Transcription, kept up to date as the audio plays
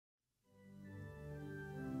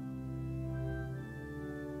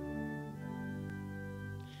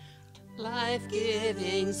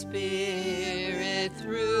Life-giving Spirit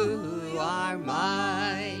through our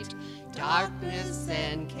might, darkness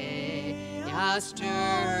and chaos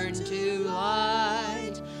turn to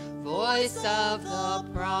light. Voice of the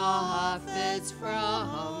prophets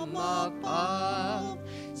from above,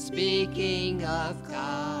 speaking of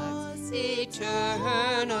God's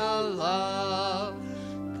eternal love.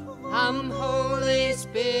 Come, Holy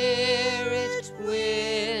Spirit,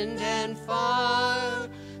 wind and fire,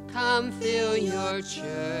 come fill your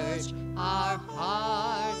church, our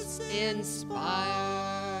hearts inspire.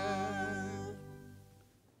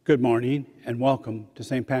 Good morning and welcome to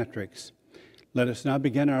St. Patrick's. Let us now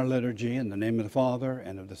begin our liturgy in the name of the Father,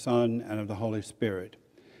 and of the Son, and of the Holy Spirit.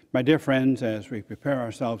 My dear friends, as we prepare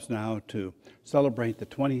ourselves now to celebrate the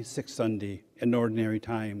 26th Sunday in Ordinary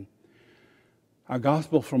Time, our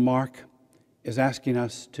Gospel from Mark is asking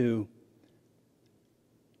us to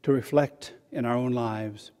reflect in our own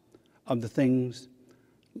lives of the things,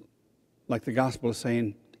 like the Gospel is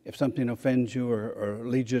saying, if something offends you or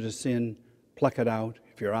leads you to sin, pluck it out.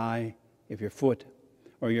 If your eye, if your foot,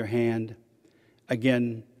 or your hand.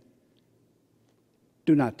 Again,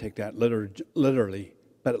 do not take that literally,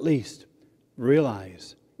 but at least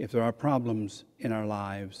realize if there are problems in our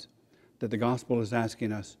lives, that the Gospel is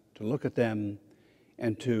asking us to look at them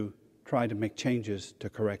and to try to make changes to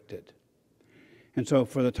correct it. And so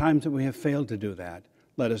for the times that we have failed to do that,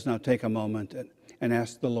 let us now take a moment and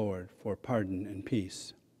ask the Lord for pardon and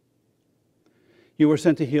peace. You were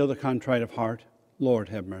sent to heal the contrite of heart. Lord,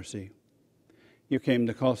 have mercy. You came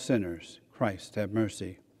to call sinners. Christ, have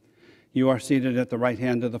mercy. You are seated at the right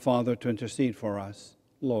hand of the Father to intercede for us.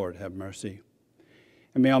 Lord, have mercy.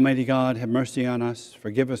 And may Almighty God have mercy on us,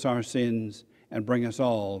 forgive us our sins, and bring us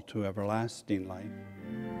all to everlasting life.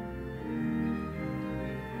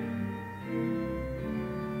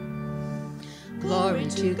 Glory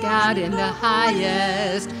to God in the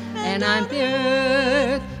highest, and on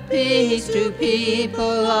earth peace to people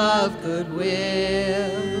of good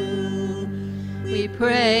will. We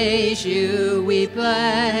praise you, we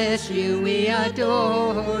bless you, we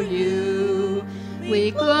adore you. We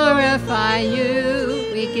glorify you,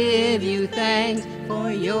 we give you thanks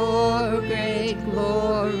for your great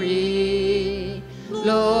glory.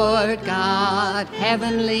 Lord God,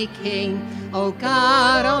 heavenly King, O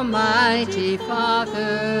God, almighty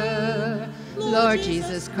Father, Lord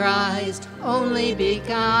Jesus Christ, only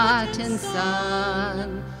begotten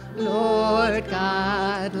Son, Lord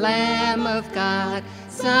God, Lamb of God,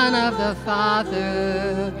 Son of the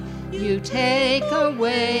Father, you take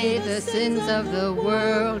away the sins of the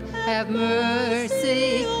world, have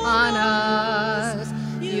mercy on us.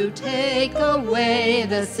 You take away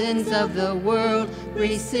the sins of the world,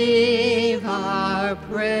 receive our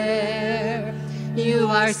prayer. You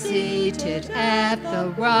are seated at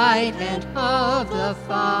the right hand of the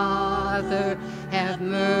Father, have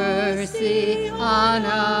mercy on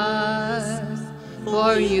us.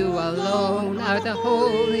 For you alone are the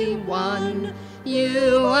Holy One,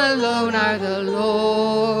 you alone are the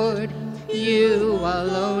Lord, you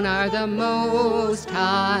alone are the Most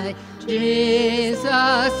High,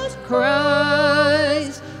 Jesus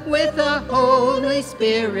Christ, with the Holy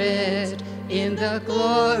Spirit, in the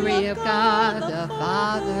glory of God the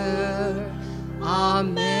Father.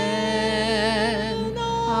 Amen.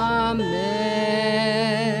 Amen.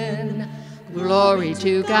 Glory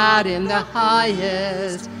to God in the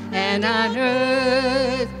highest, and on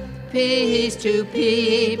earth peace to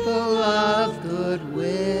people of good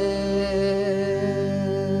will.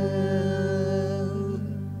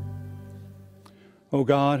 O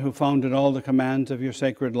God, who founded all the commands of your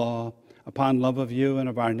sacred law upon love of you and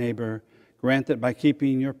of our neighbor, grant that by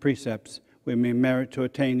keeping your precepts we may merit to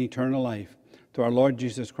attain eternal life, through our Lord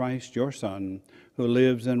Jesus Christ, your Son, who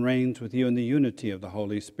lives and reigns with you in the unity of the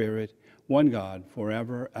Holy Spirit, one God,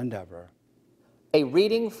 forever and ever. A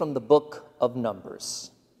reading from the book of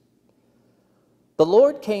Numbers. The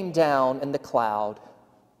Lord came down in the cloud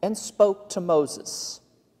and spoke to Moses,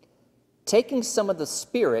 taking some of the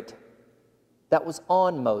Spirit that was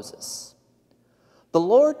on Moses. The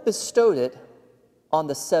Lord bestowed it on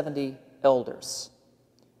the 70 elders.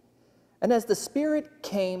 And as the Spirit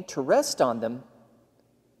came to rest on them,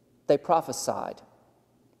 they prophesied.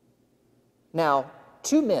 Now,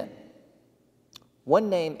 2 men, one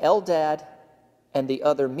named Eldad and the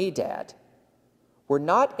other Medad, were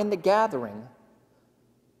not in the gathering,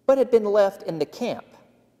 but had been left in the camp.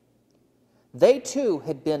 They too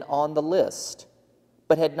had been on the list,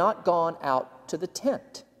 but had not gone out to the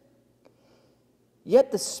tent.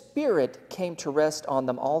 Yet the Spirit came to rest on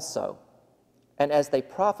them also, and as they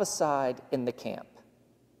prophesied in the camp.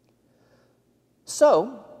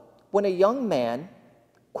 So when a young man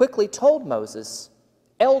quickly told Moses,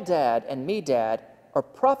 Eldad and Medad are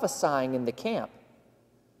prophesying in the camp.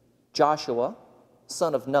 Joshua,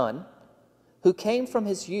 son of Nun, who came from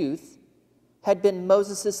his youth, had been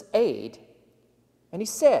Moses' aide, and he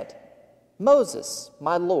said, Moses,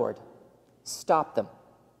 my Lord, stop them.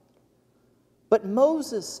 But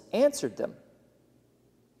Moses answered them,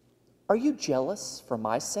 Are you jealous for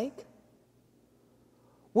my sake?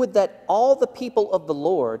 Would that all the people of the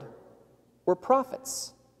Lord were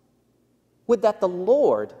prophets. Would that the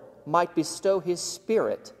Lord might bestow his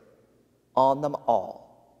Spirit on them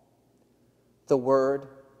all. The word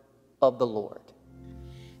of the Lord.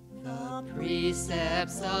 The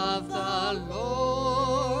precepts of the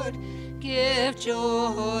Lord give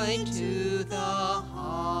joy to the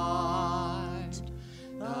heart.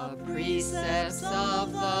 The precepts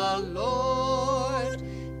of the Lord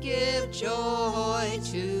give joy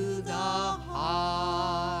to the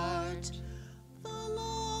heart. The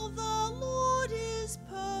law of the Lord is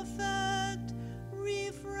perfect,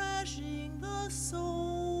 refreshing the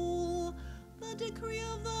soul. The decree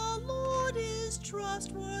of the Lord is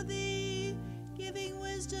trustworthy, giving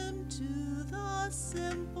wisdom to the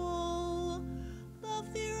simple. The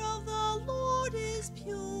fear of the Lord is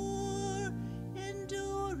pure,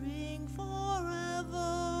 enduring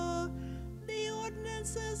forever. The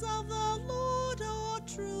ordinances of the Lord are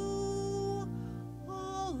true,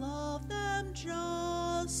 all of them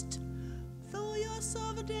just. Though your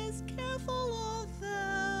servant is careful of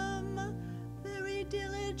them, very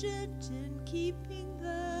diligent in keeping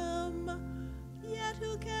them, yet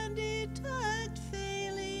who can detect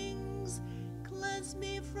failings? Cleanse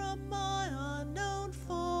me from my unknown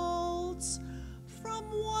faults. From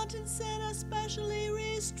wanton sin especially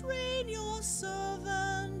restrain your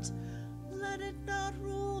servant. Let it not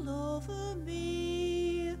rule over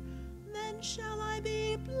me. Then shall I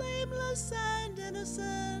be blameless and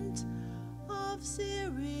innocent of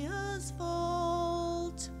serious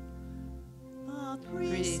fault. The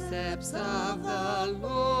Precepts of the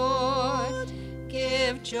Lord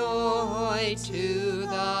give joy to the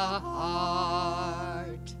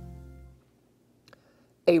heart.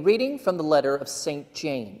 A reading from the letter of St.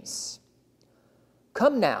 James.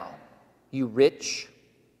 Come now, you rich,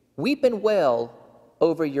 weep and wail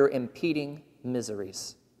over your impeding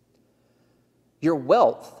miseries. Your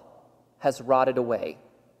wealth has rotted away,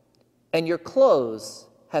 and your clothes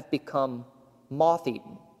have become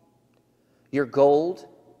moth-eaten. Your gold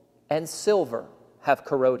and silver have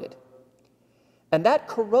corroded, and that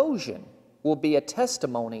corrosion will be a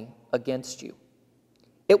testimony against you.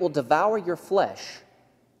 It will devour your flesh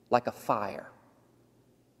like a fire.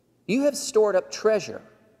 You have stored up treasure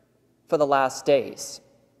for the last days.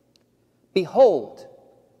 Behold,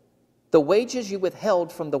 the wages you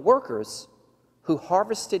withheld from the workers who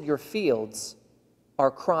harvested your fields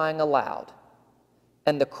are crying aloud,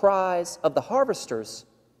 and the cries of the harvesters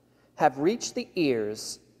have reached the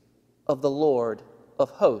ears of the Lord of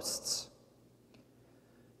hosts.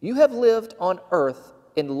 You have lived on earth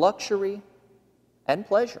in luxury and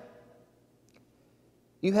pleasure.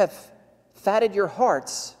 You have fatted your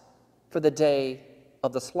hearts for the day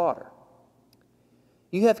of the slaughter.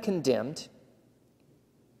 You have condemned,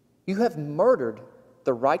 you have murdered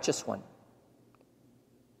the righteous one.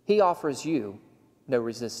 He offers you no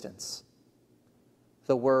resistance.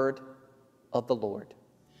 The word of the Lord.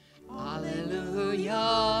 Alleluia,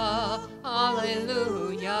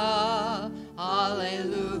 alleluia,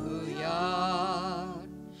 alleluia.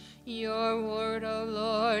 Your word, O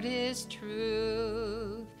Lord, is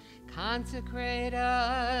truth. Consecrate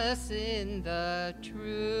us in the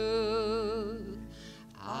truth.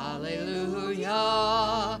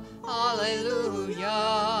 Alleluia,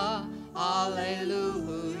 alleluia,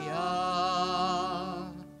 alleluia.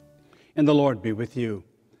 And the Lord be with you.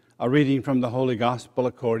 A reading from the Holy Gospel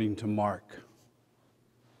according to Mark.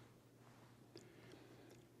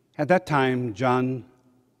 At that time, John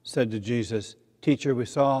said to Jesus, Teacher, we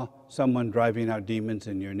saw someone driving out demons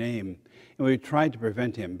in your name, and we tried to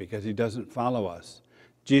prevent him because he doesn't follow us.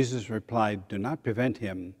 Jesus replied, Do not prevent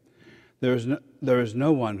him. There is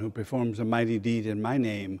no one who performs a mighty deed in my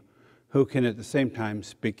name who can at the same time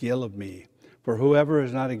speak ill of me. For whoever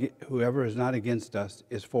is not against us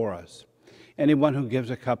is for us. Anyone who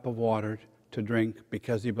gives a cup of water to drink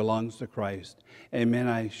because he belongs to Christ, amen,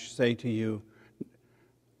 I say to you,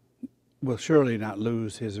 will surely not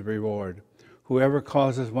lose his reward. Whoever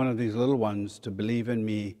causes one of these little ones to believe in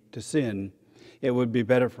me to sin, it would be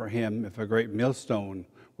better for him if a great millstone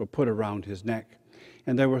were put around his neck,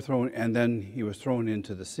 and then he was thrown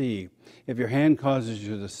into the sea. If your hand causes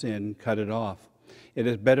you to sin, cut it off. It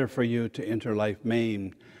is better for you to enter life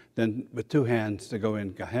maimed than with 2 hands to go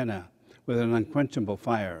in Gehenna with an unquenchable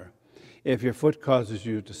fire. If your foot causes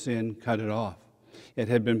you to sin, cut it off. It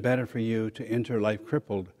had been better for you to enter life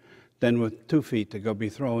crippled than with 2 feet to go be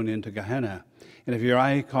thrown into Gehenna. And if your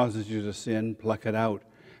eye causes you to sin, pluck it out.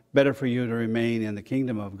 Better for you to remain in the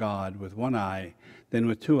kingdom of God with 1 eye than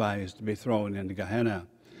with 2 eyes to be thrown into Gehenna,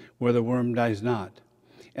 where the worm dies not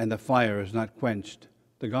and the fire is not quenched.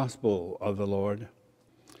 The gospel of the Lord.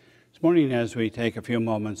 This morning, as we take a few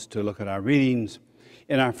moments to look at our readings,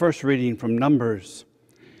 in our first reading from Numbers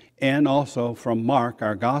and also from Mark,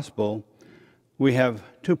 our gospel, we have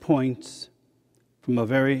 2 points from a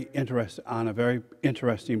very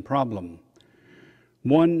interesting problem.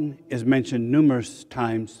 One is mentioned numerous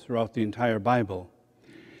times throughout the entire Bible.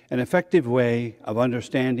 An effective way of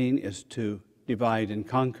understanding is to divide and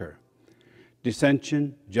conquer.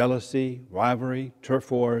 Dissension, jealousy, rivalry,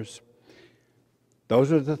 turf wars,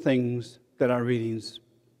 those are the things that our readings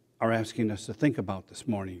are asking us to think about this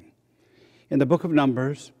morning. In the book of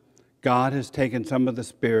Numbers, God has taken some of the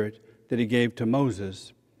Spirit that he gave to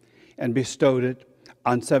Moses and bestowed it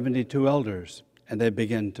on 72 elders, and they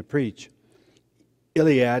began to preach.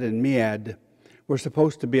 Eliad and Mead were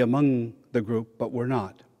supposed to be among the group, but were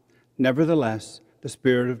not. Nevertheless, the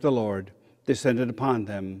Spirit of the Lord descended upon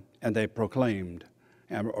them, and they proclaimed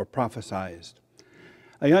or prophesied.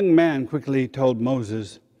 A young man quickly told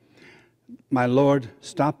Moses, "My Lord,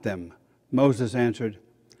 stop them." Moses answered,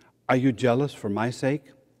 "Are you jealous for my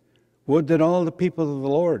sake? Would that all the people of the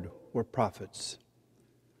Lord were prophets."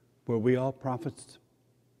 Were we all prophets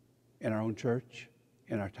in our own church,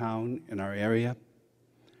 in our town, in our area?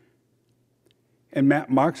 In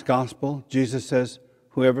Mark's gospel, Jesus says,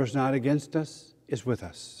 "Whoever's not against us is with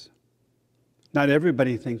us." Not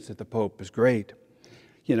everybody thinks that the Pope is great.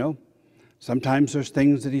 You know, sometimes there's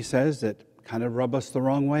things that he says that kind of rub us the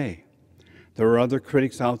wrong way. There are other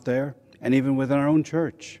critics out there, and even within our own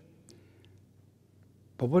church.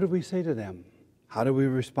 But what do we say to them? How do we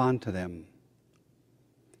respond to them?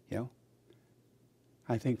 You know,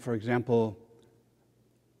 I think, for example,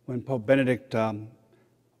 when Pope Benedict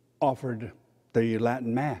offered the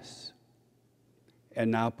Latin Mass, and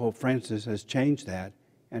now Pope Francis has changed that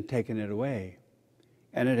and taken it away,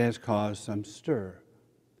 and it has caused some stir.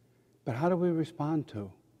 But how do we respond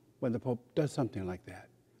to when the Pope does something like that?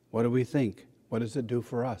 What do we think? What does it do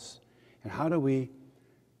for us? And how do we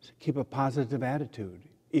keep a positive attitude,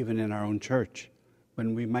 even in our own church,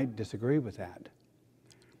 when we might disagree with that?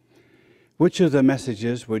 Which of the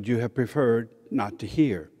messages would you have preferred not to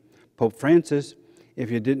hear? Pope Francis, if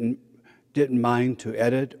you didn't mind to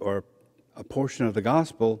edit or a portion of the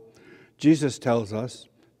gospel, Jesus tells us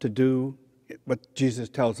to do what Jesus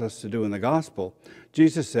tells us to do in the gospel.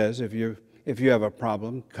 Jesus says, if you have a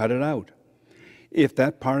problem, cut it out. If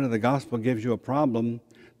that part of the gospel gives you a problem,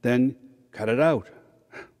 then cut it out.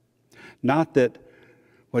 Not that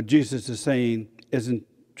what Jesus is saying isn't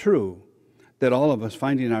true, that all of us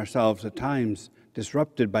finding ourselves at times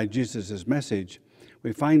disrupted by Jesus' message,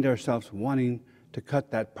 we find ourselves wanting to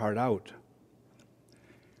cut that part out.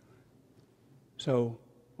 So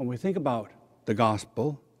when we think about the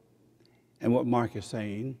gospel and what Mark is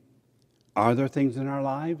saying, are there things in our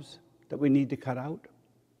lives that we need to cut out?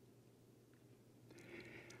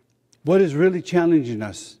 What is really challenging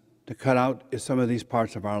us to cut out is some of these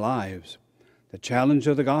parts of our lives. The challenge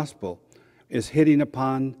of the gospel is hitting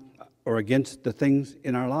upon or against the things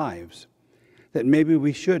in our lives that maybe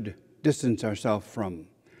we should distance ourselves from,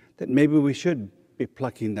 that maybe we should be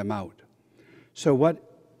plucking them out. So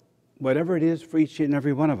whatever it is for each and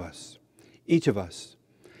every one of us, each of us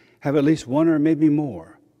have at least one or maybe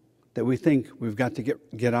more that we think we've got to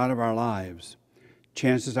get out of our lives.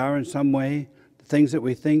 Chances are, in some way, the things that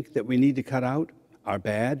we think that we need to cut out are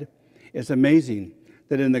bad. It's amazing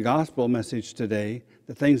that in the gospel message today,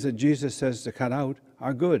 the things that Jesus says to cut out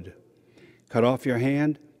are good. Cut off your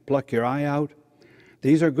hand, pluck your eye out.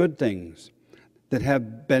 These are good things that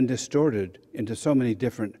have been distorted into so many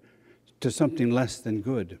different, to something less than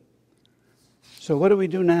good. So what do we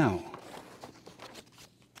do now?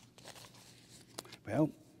 Well,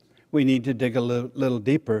 we need to dig a little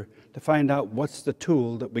deeper to find out what's the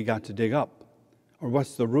tool that we got to dig up, or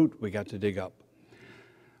what's the root we got to dig up.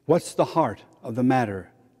 What's the heart of the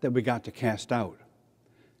matter that we got to cast out?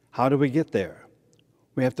 How do we get there?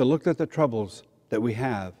 We have to look at the troubles that we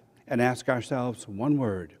have and ask ourselves one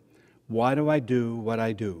word: why do I do what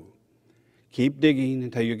I do? Keep digging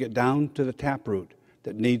until you get down to the taproot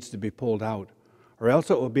that needs to be pulled out, or else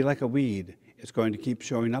it will be like a weed. It's going to keep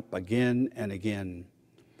showing up again and again.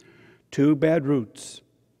 2 bad roots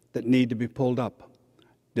that need to be pulled up.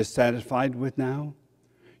 Dissatisfied with now?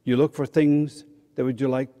 You look for things that would you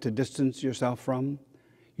like to distance yourself from?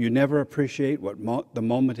 You never appreciate what the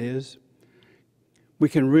moment is? We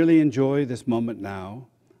can really enjoy this moment now.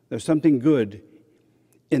 There's something good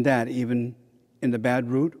in that, even in the bad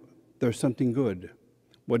route, there's something good.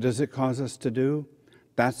 What does it cause us to do?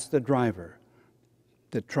 That's the driver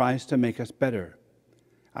that tries to make us better.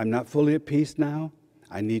 I'm not fully at peace now.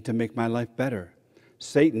 I need to make my life better.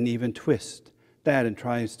 Satan even twists that and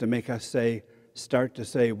tries to make us start to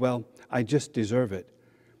say, well, I just deserve it.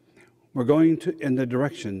 We're going in the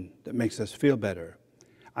direction that makes us feel better.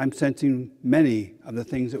 I'm sensing many of the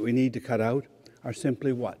things that we need to cut out are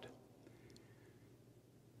simply what?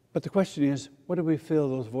 But the question is, what do we fill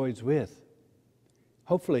those voids with?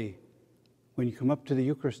 Hopefully, when you come up to the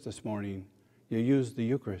Eucharist this morning, you use the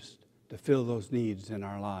Eucharist to fill those needs in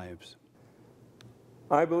our lives.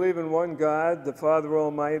 I believe in one God, the Father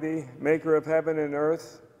Almighty, maker of heaven and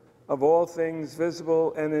earth, of all things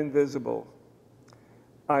visible and invisible.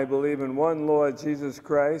 I believe in one Lord Jesus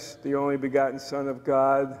Christ, the only begotten Son of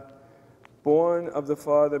God, born of the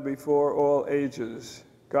Father before all ages,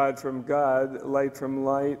 God from God, light from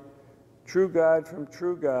light, true God from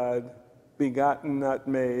true God, begotten, not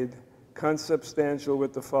made, consubstantial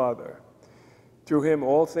with the Father. Through him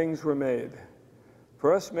all things were made.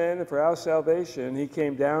 For us men and for our salvation, he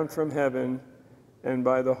came down from heaven, and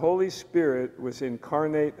by the Holy Spirit was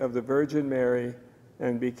incarnate of the Virgin Mary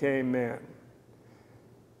and became man.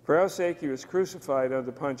 For our sake he was crucified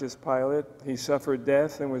under Pontius Pilate. He suffered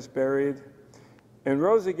death and was buried, and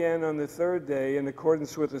rose again on the third day in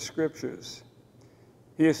accordance with the Scriptures.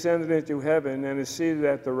 He ascended into heaven and is seated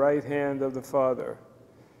at the right hand of the Father.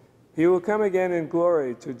 He will come again in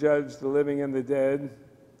glory to judge the living and the dead,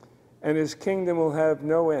 and his kingdom will have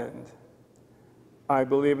no end. I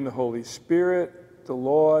believe in the Holy Spirit, the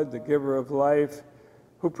Lord, the giver of life,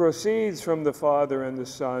 who proceeds from the Father and the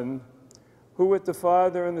Son, who with the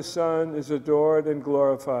Father and the Son is adored and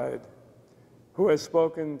glorified, who has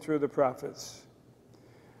spoken through the prophets.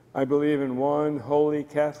 I believe in one holy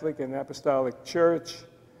Catholic and Apostolic Church.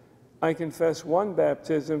 I confess one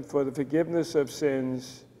baptism for the forgiveness of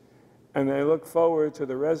sins, and I look forward to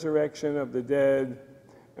the resurrection of the dead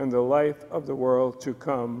and the life of the world to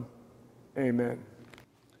come. Amen.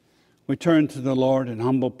 We turn to the Lord in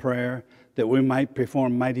humble prayer that we might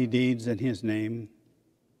perform mighty deeds in his name.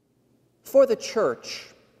 For the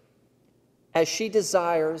Church, as she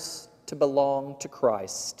desires to belong to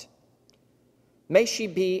Christ, may she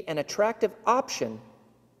be an attractive option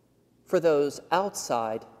for those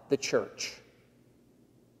outside the Church.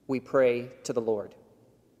 We pray to the Lord.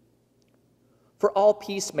 For all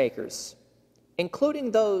peacemakers,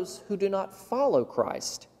 including those who do not follow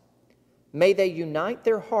Christ, may they unite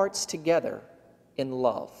their hearts together in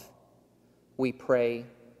love. We pray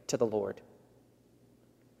to the Lord.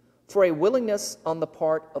 For a willingness on the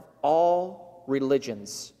part of all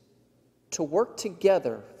religions to work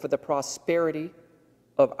together for the prosperity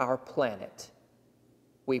of our planet,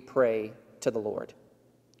 we pray to the Lord.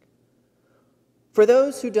 For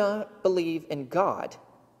those who don't believe in God,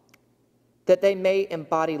 that they may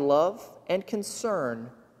embody love and concern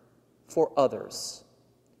for others,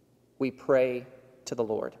 we pray to the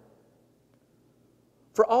Lord.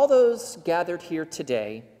 For all those gathered here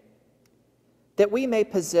today, that we may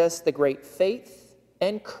possess the great faith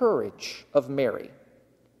and courage of Mary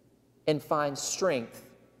and find strength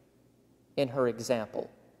in her example,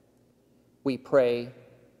 we pray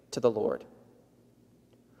to the Lord.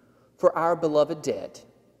 For our beloved dead,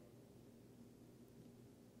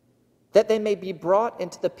 that they may be brought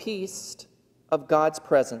into the peace of God's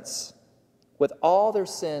presence with all their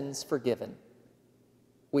sins forgiven,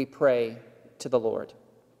 we pray to the Lord.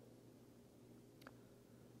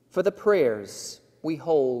 For the prayers we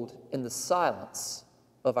hold in the silence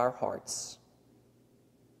of our hearts,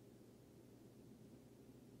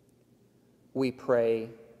 we pray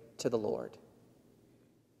to the Lord.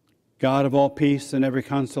 God of all peace and every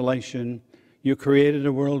consolation, you created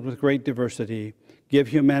a world with great diversity. Give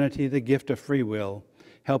humanity the gift of free will.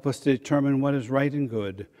 Help us to determine what is right and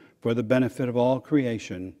good for the benefit of all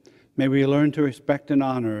creation. May we learn to respect and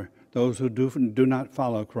honor those who do not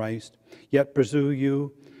follow Christ, yet pursue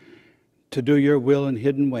you to do your will in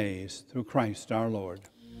hidden ways through Christ our Lord.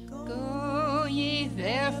 Go ye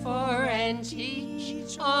therefore and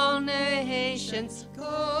teach all nations.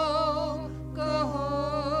 Go,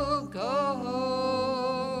 go, go.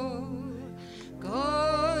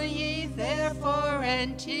 Go ye therefore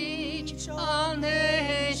and teach all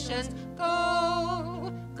nations.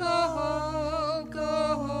 Go, go, go.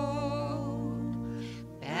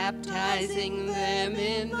 Baptize baptizing them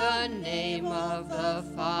in the name of the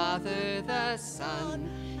Father, the Son,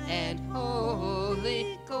 and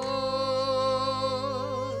Holy Ghost.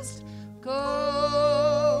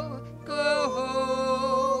 Go,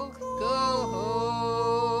 go, go.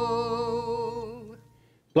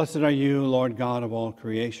 Blessed are you, Lord God of all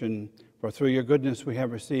creation, for through your goodness we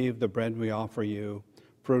have received the bread we offer you,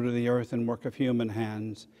 fruit of the earth and work of human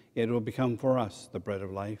hands. It will become for us the bread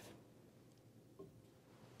of life.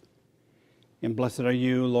 And blessed are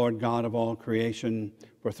you, Lord God of all creation,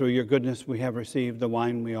 for through your goodness we have received the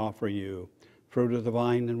wine we offer you, fruit of the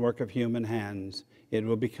vine and work of human hands. It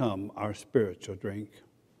will become our spiritual drink.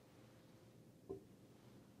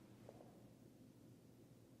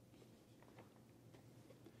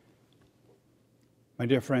 My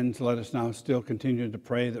dear friends, let us now still continue to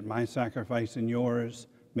pray that my sacrifice and yours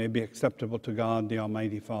may be acceptable to God, the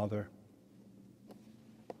Almighty Father.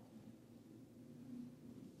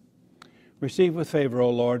 Receive with favor, O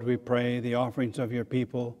Lord, we pray, the offerings of your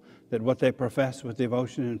people, that what they profess with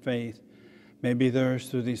devotion and faith may be theirs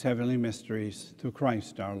through these heavenly mysteries, through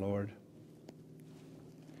Christ our Lord.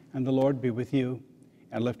 And the Lord be with you,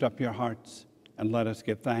 and lift up your hearts, and let us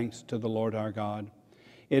give thanks to the Lord our God.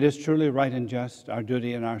 It is truly right and just, our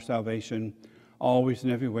duty and our salvation, always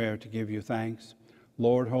and everywhere to give you thanks.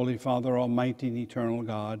 Lord, Holy Father, Almighty and eternal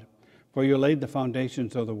God, for you laid the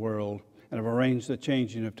foundations of the world and have arranged the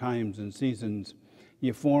changing of times and seasons.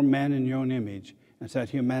 You formed man in your own image and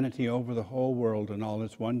set humanity over the whole world and all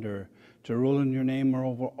its wonder, to rule in your name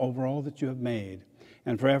over all that you have made,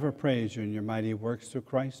 and forever praise you in your mighty works through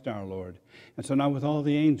Christ our Lord. And so now with all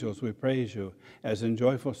the angels we praise you, as in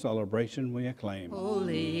joyful celebration we acclaim.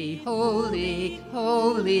 Holy, holy,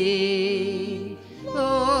 holy,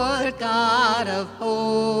 Lord God of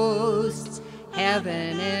hosts,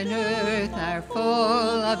 heaven and earth are full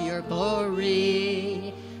of your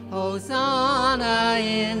glory. Hosanna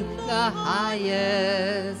in the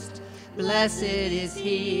highest. Blessed is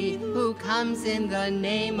he who comes in the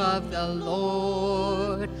name of the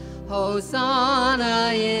Lord.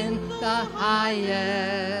 Hosanna in the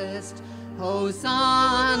highest.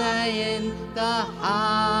 Hosanna in the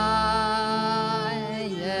highest.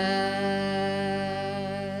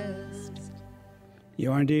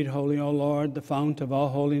 You are indeed holy, O Lord, the fount of all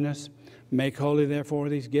holiness. Make holy, therefore,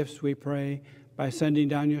 these gifts, we pray, by sending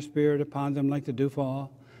down your Spirit upon them like the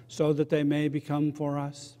dewfall, so that they may become for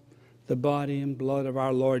us the body and blood of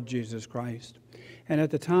our Lord Jesus Christ. And at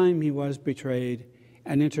the time he was betrayed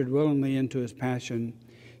and entered willingly into his passion,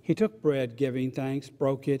 he took bread, giving thanks,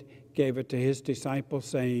 broke it, gave it to his disciples,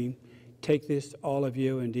 saying, "Take this, all of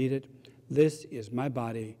you, and eat it. This is my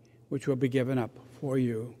body, which will be given up for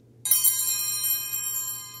you."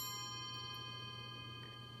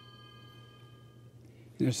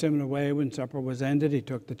 In a similar way, when supper was ended, he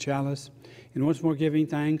took the chalice, and once more giving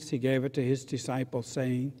thanks, he gave it to his disciples,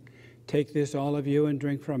 saying, "Take this, all of you, and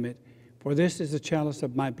drink from it, for this is the chalice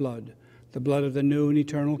of my blood, the blood of the new and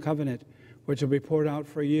eternal covenant, which will be poured out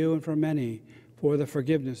for you and for many for the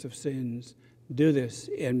forgiveness of sins. Do this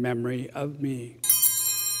in memory of me."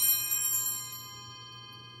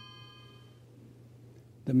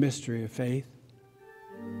 The mystery of faith.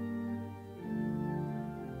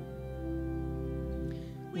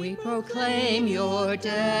 We proclaim your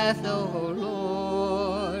death, O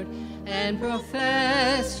Lord, and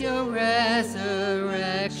profess your resurrection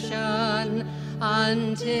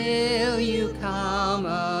until you come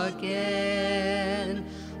again,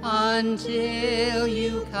 until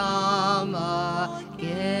you come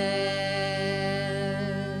again.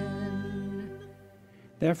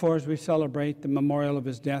 Therefore, as we celebrate the memorial of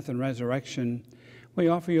his death and resurrection, we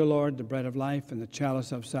offer you, Lord, the bread of life and the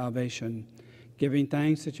chalice of salvation, giving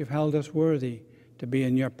thanks that you've held us worthy to be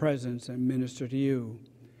in your presence and minister to you.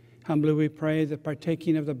 Humbly we pray that,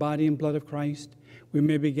 partaking of the body and blood of Christ, we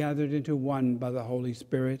may be gathered into one by the Holy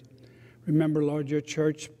Spirit. Remember, Lord, your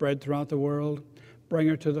church spread throughout the world. Bring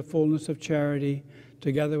her to the fullness of charity,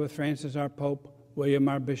 together with Francis our Pope, William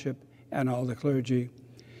our Bishop, and all the clergy.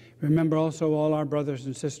 Remember also all our brothers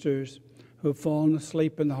and sisters who have fallen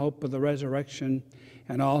asleep in the hope of the resurrection,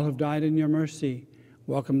 and all who have died in your mercy.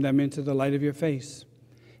 Welcome them into the light of your face.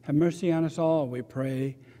 Have mercy on us all, we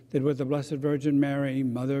pray, that with the Blessed Virgin Mary,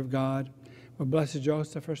 Mother of God, with blessed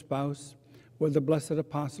Joseph, her spouse, with the blessed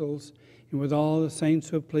apostles, and with all the saints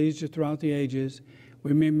who have pleased you throughout the ages,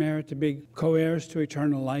 we may merit to be co-heirs to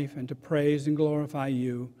eternal life and to praise and glorify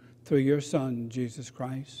you through your Son, Jesus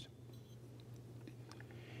Christ.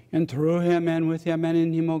 And through him and with him and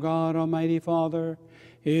in him, O God, Almighty Father,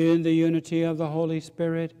 in the unity of the Holy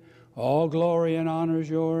Spirit, all glory and honor is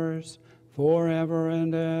yours forever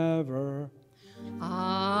and ever.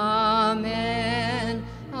 Amen. Amen.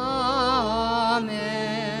 Amen.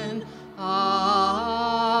 Amen.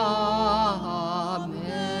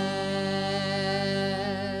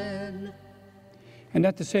 And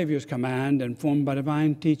at the Savior's command, and formed by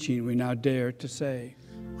divine teaching, we now dare to say,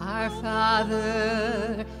 Our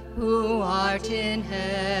Father, who art in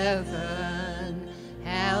heaven,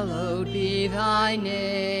 hallowed be thy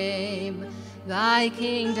name. Thy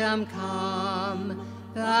kingdom come,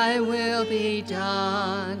 thy will be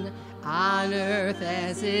done, on earth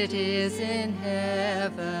as it is in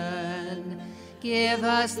heaven. Give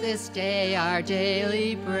us this day our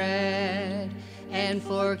daily bread, and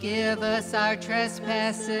forgive us our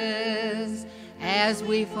trespasses, as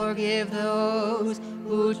we forgive those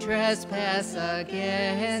who trespass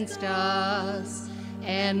against us.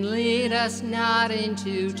 And lead us not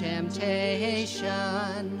into temptation,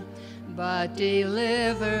 but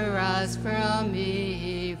deliver us from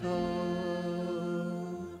evil.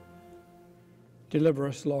 Deliver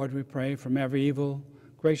us, Lord, we pray, from every evil.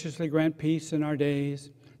 Graciously grant peace in our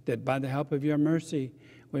days, that by the help of your mercy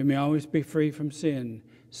we may always be free from sin,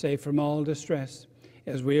 safe from all distress,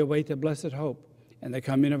 as we await the blessed hope and the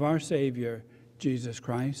coming of our Savior, Jesus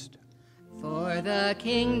Christ. For the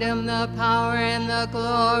kingdom, the power, and the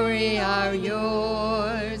glory are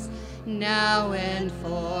yours, now and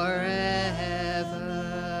forever.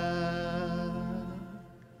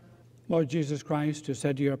 Lord Jesus Christ, who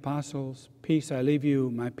said to your apostles, "Peace I leave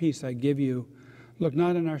you, my peace I give you," look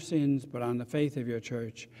not on our sins, but on the faith of your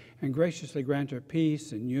church, and graciously grant her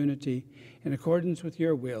peace and unity in accordance with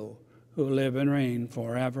your will, who live and reign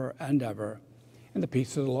forever and ever. And the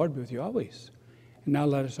peace of the Lord be with you always. And now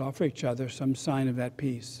let us offer each other some sign of that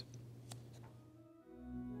peace.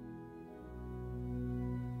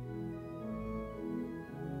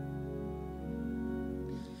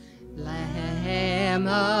 Lamb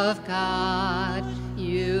of God,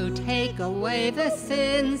 you take away the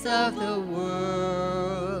sins of the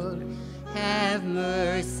world. Have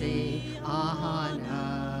mercy on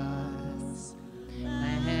us.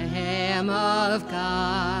 Lamb of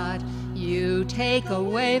God, you take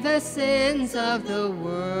away the sins of the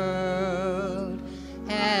world.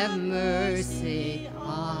 Have mercy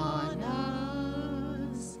on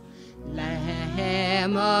us.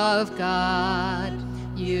 Lamb of God,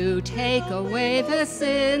 you take away the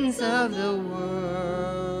sins of the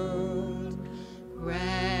world.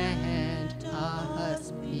 Grant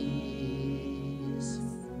us peace.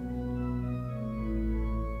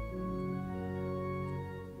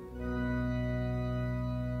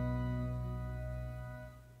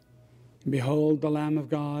 Behold the Lamb of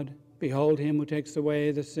God. Behold him who takes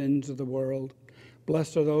away the sins of the world.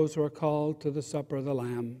 Blessed are those who are called to the supper of the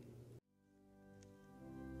Lamb.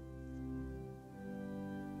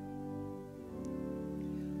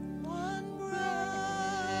 One bread,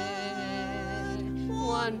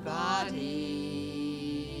 One body,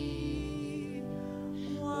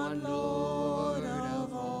 one Lord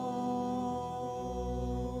of all.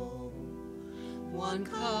 one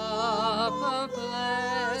cup of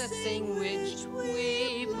blessing which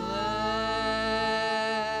we bless,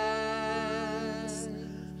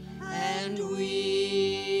 and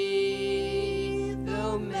we,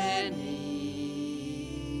 though many,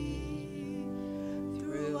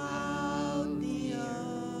 throughout the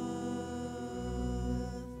earth,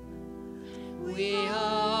 we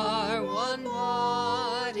are one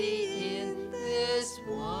body in this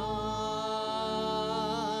one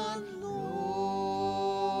Lord.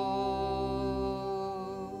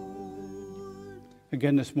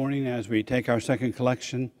 Again this morning, as we take our second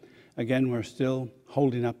collection, again we're still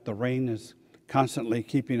holding up. The rain is constantly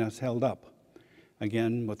keeping us held up.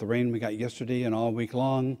 Again, with the rain we got yesterday and all week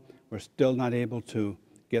long, we're still not able to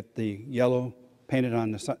get the yellow painted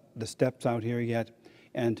on the steps out here yet,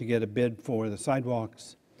 and to get a bid for the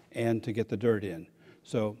sidewalks, and to get the dirt in.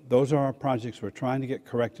 So those are our projects we're trying to get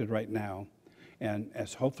corrected right now, and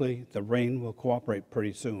as hopefully the rain will cooperate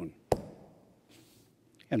pretty soon.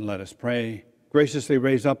 And let us pray. Graciously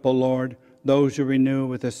raise up, O Lord, those you renew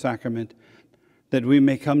with this sacrament, that we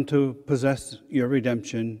may come to possess your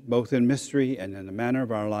redemption, both in mystery and in the manner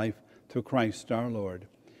of our life, through Christ our Lord.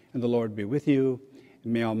 And the Lord be with you.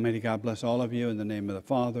 And may Almighty God bless all of you in the name of the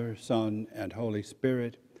Father, Son, and Holy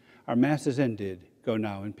Spirit. Our Mass is ended. Go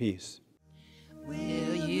now in peace.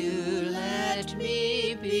 Will you let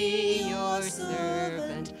me be your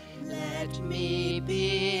servant? Let me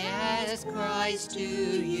be as Christ to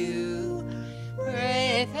you.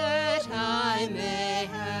 Pray that I may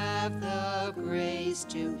have the grace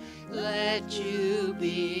to let you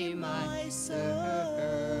be my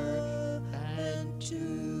servant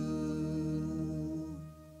too.